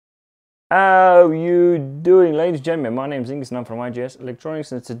How you doing, ladies and gentlemen? My name is Ingus and I'm from IGS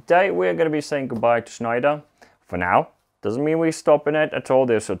Electronics, and today we're going to be saying goodbye to Schneider for now. Doesn't mean we're stopping it at all.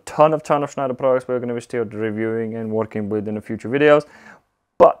 There's a ton of Schneider products we're going to be still reviewing and working with in the future videos.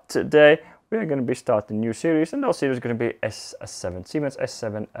 But today we're going to be starting a new series, and those series are going to be Siemens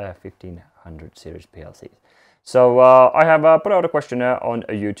S7-1500 series PLCs. So I have put out a questionnaire on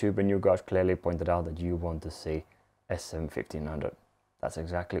YouTube, and you guys clearly pointed out that you want to see S7-1500. That's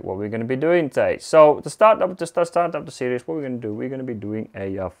exactly what we're going to be doing today. So to start up the series, what we're going to do, we're going to be doing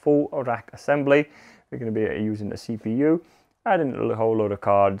a full rack assembly. We're going to be using a CPU, adding a whole load of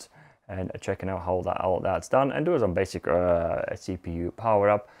cards, and checking out how all that's done, and do some basic CPU power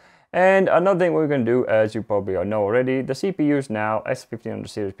up. And another thing we're going to do, as you probably know already, the CPUs now, S1500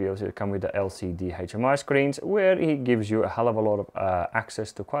 series PLC, come with the LCD HMI screens, where it gives you a hell of a lot of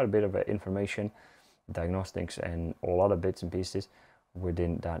access to quite a bit of information, diagnostics, and all other bits and pieces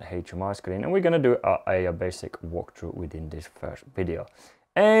within that HMI screen. And we're going to do a basic walkthrough within this first video.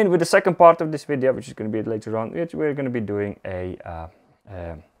 And with the second part of this video, which is going to be later on, we're going to be doing a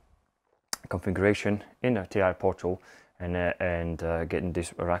configuration in a TI portal and getting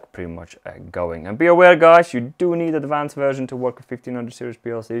this rack pretty much going. And be aware, guys, you do need an advanced version to work with 1500 series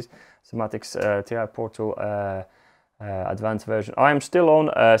PLCs. Simatic's TI portal advanced version. I am still on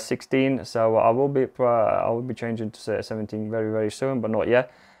 16, so I will be changing to 17 very soon, but not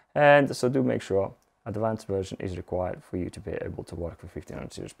yet. And so do make sure advanced version is required for you to be able to work with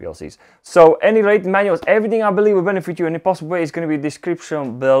 1500 series PLCs. So any rated manuals, everything I believe will benefit you in a possible way is going to be in the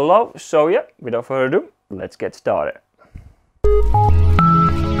description below. So yeah, without further ado, let's get started.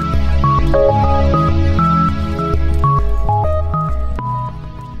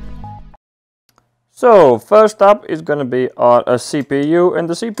 So first up is going to be our CPU, and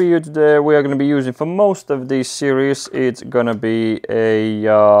the CPU today we are going to be using for most of this series, it's going to be a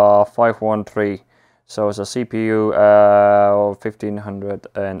 513. So it's a CPU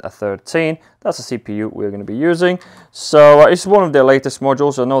 1513. That's a CPU we're going to be using. So it's one of the latest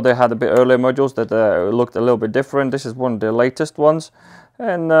modules. I know they had a bit earlier modules that looked a little bit different. This is one of the latest ones,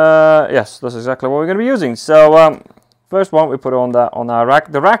 and yes, that's exactly what we're going to be using. So first one we put on our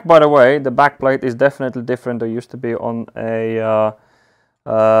rack. The rack, by the way, the back plate is definitely different. There used to be on a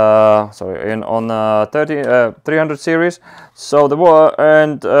 300 series. So the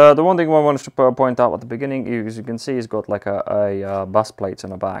one thing I wanted to point out at the beginning, as you can see, it's got like a bus plates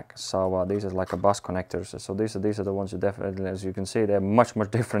on the back. So these are like a bus connectors. So these are the ones that definitely, as you can see, they're much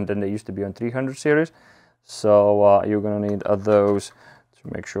different than they used to be on 300 series. So you're gonna need those to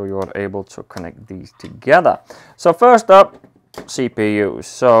make sure you're able to connect these together. So first up, CPU.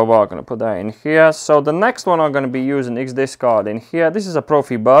 So we're going to put that in here. So the next one I'm going to be using is this card in here. This is a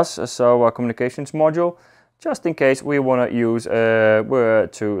Profi bus, so a communications module, just in case we want to use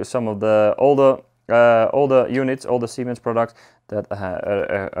to some of the older units, older Siemens products that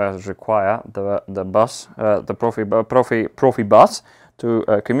require the bus, the Profi bus to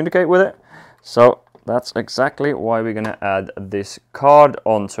communicate with it. So that's exactly why we're going to add this card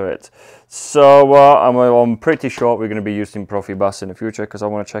onto it. So I'm pretty sure we're going to be using Profibus in the future, because I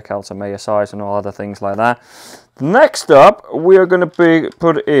want to check out some ASIs and all other things like that. Next up, we are going to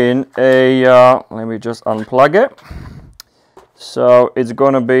put in a, let me just unplug it. So it's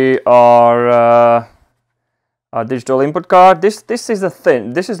going to be our digital input card. This is the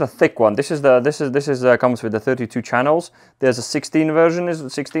thick one. This comes with the 32 channels. There's a 16 version,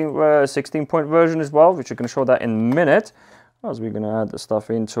 16 point version as well, which I can show that in a minute, as we're going to add the stuff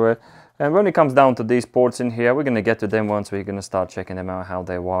into it. And when it comes down to these ports in here, we're going to get to them once we're going to start checking them out, how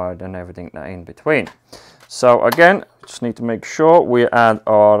they're wired and everything in between. So again, just need to make sure we add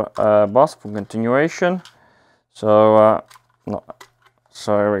our bus for continuation. So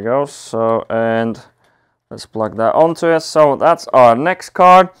so here we go. So, and let's plug that onto it. So that's our next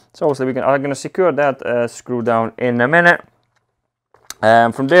card. So obviously I'm going to secure that screw down in a minute.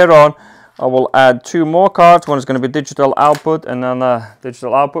 And from there on, I will add two more cards. One is going to be digital output, and then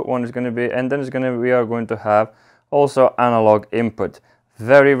digital output. One is going to be, and then we are going to have also analog input.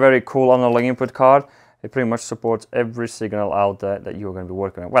 Very cool analog input card. It pretty much supports every signal out there that you're going to be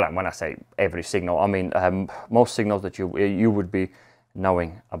working on. Well, when I say every signal, I mean most signals that you would be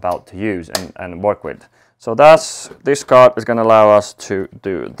knowing about to use and work with. So this card is going to allow us to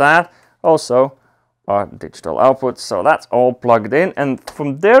do that. Also our digital output. So that's all plugged in, and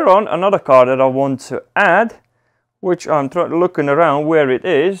from there on, another card that I want to add, which I'm looking around where it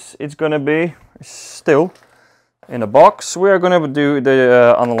is, it's going to be still in a box. We are going to do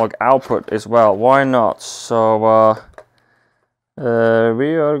the analog output as well. Why not? So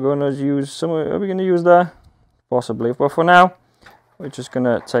we are going to use are we going to use that? Possibly, but for now we're just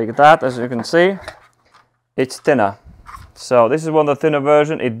gonna take that. As you can see, it's thinner. So this is one of the thinner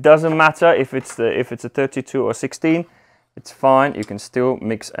version. It doesn't matter if it's a 32 or 16. It's fine. You can still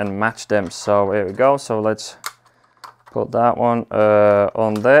mix and match them. So here we go. So let's put that one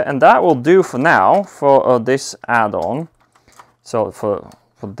on there, and that will do for now for this add-on. So for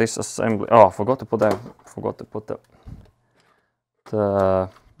this assembly, oh, I forgot to put the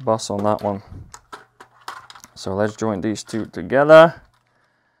bus on that one. So let's join these two together.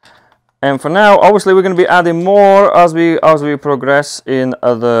 And for now, obviously, we're going to be adding more as we progress in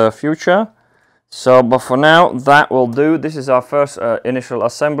the future. So, but for now, that will do. This is our first initial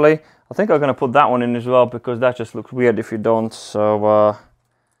assembly. I think I'm going to put that one in as well because that just looks weird if you don't. So,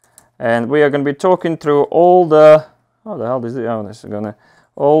 and we are going to be talking through all the, oh, the hell is it? Oh, this is going to,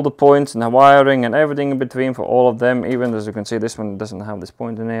 all the points and the wiring and everything in between for all of them. Even as you can see, this one doesn't have this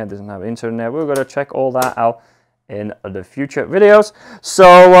point in here, doesn't have insert in there. We're going to check all that out in the future videos.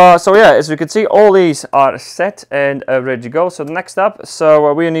 So so yeah, as you can see, all these are set and ready to go. So the next step,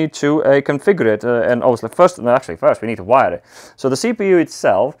 so we need to configure it, and obviously first we need to wire it. So the CPU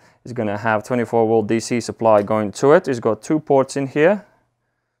itself is going to have 24-volt DC supply going to it. It's got two ports in here,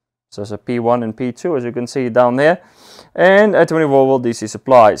 so it's a P1 and P2, as you can see down there, and a 24-volt DC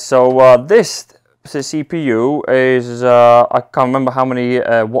supply. So this CPU is I can't remember how many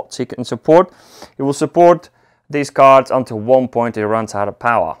watts it can support. It will support these cards until one point it runs out of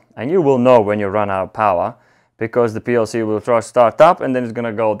power, and you will know when you run out of power because the PLC will try to start up and then it's going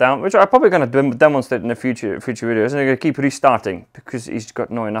to go down, which I'm probably going to demonstrate in the future videos, and you're going to keep restarting because it's got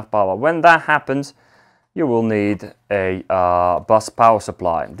not enough power. When that happens, you will need a bus power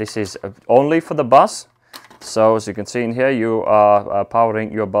supply. This is only for the bus. So as you can see in here, you are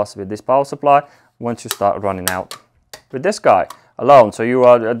powering your bus with this power supply once you start running out with this guy alone. So you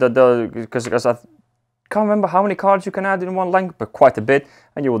are because I can't remember how many cards you can add in one length, but quite a bit,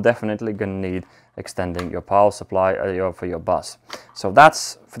 and you will definitely gonna need extending your power supply for your bus. So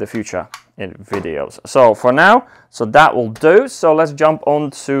that's for the future in videos. So for now, so that will do. So let's jump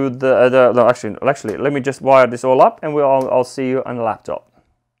on to the actually let me just wire this all up, and I'll see you on the laptop.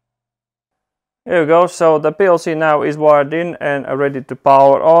 Here we go. So the PLC now is wired in and ready to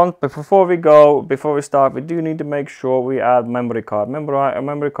power on. But before we start, we do need to make sure we add memory card. A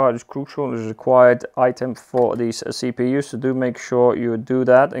memory card is crucial. It's a required item for these CPUs. So do make sure you do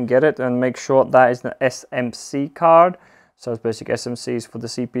that and get it, and make sure that is the SMC card. So it's basic SMCs for the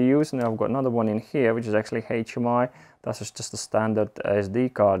CPUs. And I've got another one in here, which is actually HMI. That's just a standard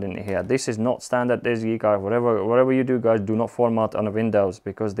SD card in here. This is not standard SD card. Whatever you do, guys, do not format on a Windows,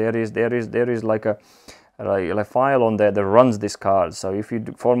 because there is like a file on there that runs this card. So if you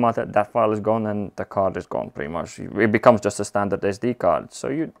format it, that file is gone and the card is gone pretty much. It becomes just a standard SD card.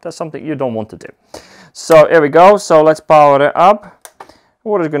 So that's something you don't want to do. So here we go. So let's power it up.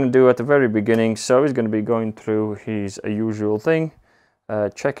 What he's going to do at the very beginning, so he's going to be going through his usual thing.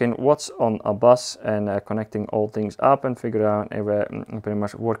 Checking what's on a bus and connecting all things up and figure out pretty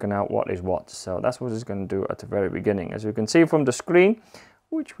much working out what is what. So that's what it's going to do at the very beginning. As you can see from the screen,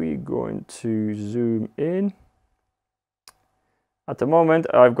 which we're going to zoom in. At the moment,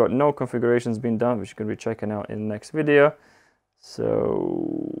 I've got no configurations being done, which you're going to be checking out in the next video.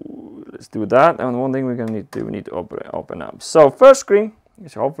 So let's do that. And one thing we're going to need to do, we need to open up. So first screen,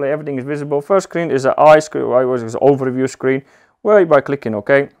 so hopefully everything is visible. First screen is an overview screen, where by clicking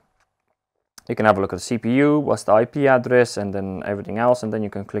OK, you can have a look at the CPU, what's the IP address, and then everything else, and then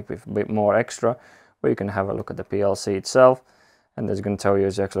you can click with a bit more extra, where you can have a look at the PLC itself, and it's going to tell you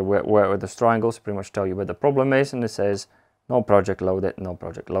exactly where the triangles pretty much tell you where the problem is, and it says no project loaded, no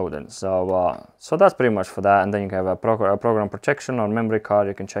project loaded. So so that's pretty much for that, and then you can have a program protection on memory card.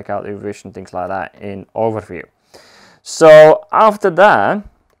 You can check out the revision, things like that in overview. So after that,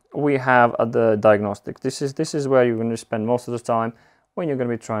 we have the diagnostic. This is where you're going to spend most of the time when you're going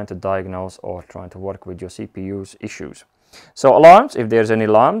to be trying to diagnose or trying to work with your CPU's issues. So alarms, if there's any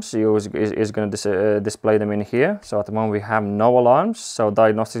alarms, you is going to display them in here. So at the moment we have no alarms. So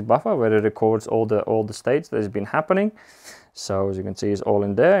diagnostic buffer, where it records all the states that has been happening. So as you can see, it's all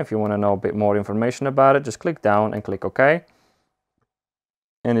in there. If you want to know a bit more information about it, just click down and click OK.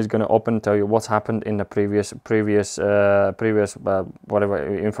 And it's going to open and tell you what's happened in the previous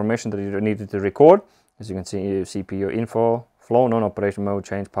whatever information that you needed to record. As you can see, CPU info, flow, non-operation mode,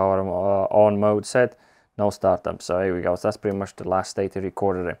 change power on mode set, no startup. So here we go. So that's pretty much the last state it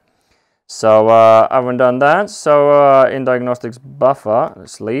recorded it. So I haven't done that. So in diagnostics buffer,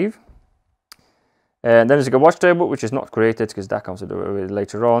 let's leave. And then there's a watch table, which is not created because that comes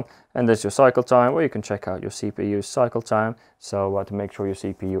later on. And there's your cycle time, where you can check out your CPU's cycle time. So to make sure your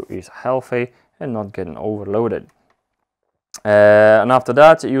CPU is healthy and not getting overloaded. And after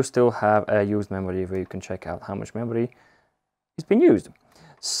that, you still have a used memory where you can check out how much memory is being used.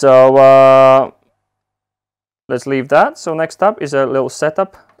 So let's leave that. So next up is a little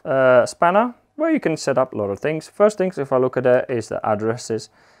setup spanner where you can set up a lot of things. First things, if I look at it, is the addresses.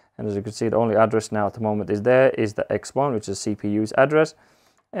 And as you can see, the only address now at the moment is there is the X1, which is CPU's address.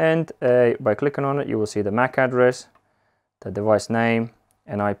 And by clicking on it, you will see the MAC address, the device name,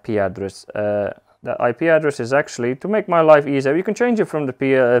 and IP address. The IP address is actually, to make my life easier, you can change it from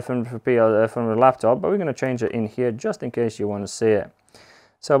the laptop, but we're going to change it in here just in case you want to see it.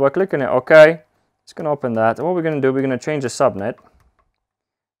 So by clicking it OK, it's going to open that. And what we're going to do, we're going to change the subnet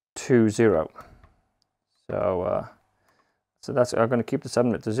to 0. So that's, I'm going to keep the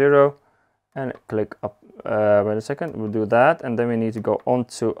subnet to 0 and click up. Wait a second, we'll do that, and then we need to go on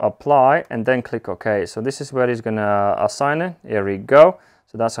to apply and then click OK. So this is where he's going to assign it. Here we go.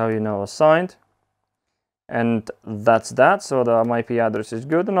 So that's how you know assigned. And that's that. So the IP address is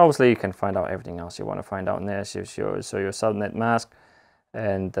good, and obviously you can find out everything else you want to find out in there. So your subnet mask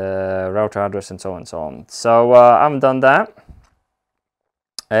and router address and so on and so on. So I've done that.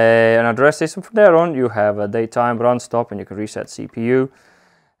 An address system from there on, you have a daytime, run, stop, and you can reset CPU.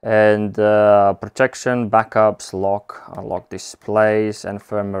 And protection, backups, lock, unlock displays, and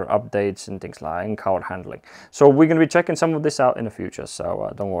firmware updates and things like encode handling. So we're going to be checking some of this out in the future,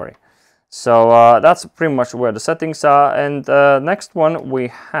 so don't worry. So that's pretty much where the settings are. And next one we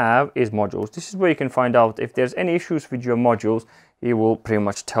have is modules. This is where you can find out if there's any issues with your modules. It will pretty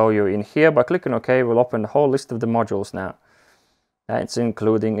much tell you in here. By clicking OK, we'll open the whole list of the modules now. It's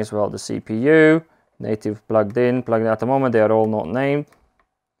including as well the CPU, native plugged in. At the moment they are all not named.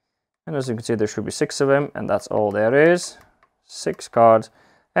 And as you can see, there should be 6 of them, and that's all there is. 6 cards.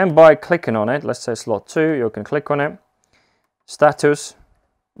 And by clicking on it, let's say slot 2, you can click on it. Status,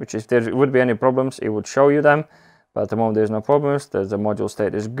 which if there would be any problems, it would show you them. But at the moment, there's no problems. The module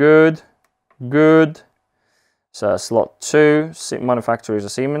state is good. Good. So slot 2, manufacturer is a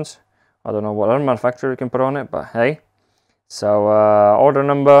Siemens. I don't know what other manufacturer you can put on it, but hey. So order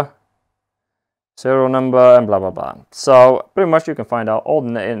number, serial number, and blah blah blah. So pretty much you can find out all the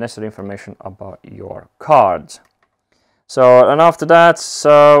necessary information about your cards. So and after that,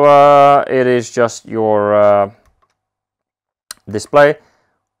 so it is just your display,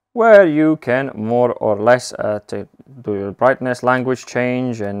 where you can more or less do your brightness, language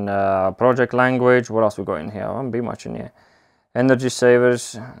change, and project language. What else we got in here? I won't be much in here. Energy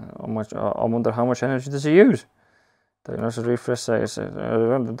savers. How much? I wonder how much energy does it use. Diagnostic refresh,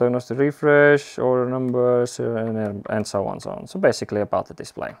 diagnostic refresh, order numbers, and so on, So basically about the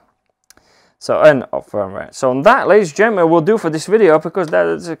display. So and firmware. So that, ladies and gentlemen, will do for this video, because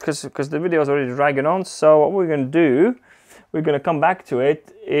the video is already dragging on. So what we're going to do, we're going to come back to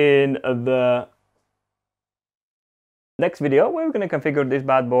it in the next video, where we're going to configure this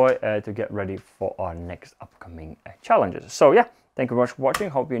bad boy to get ready for our next upcoming challenges. So yeah, thank you very much for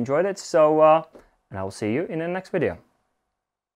watching. Hope you enjoyed it. So and I will see you in the next video.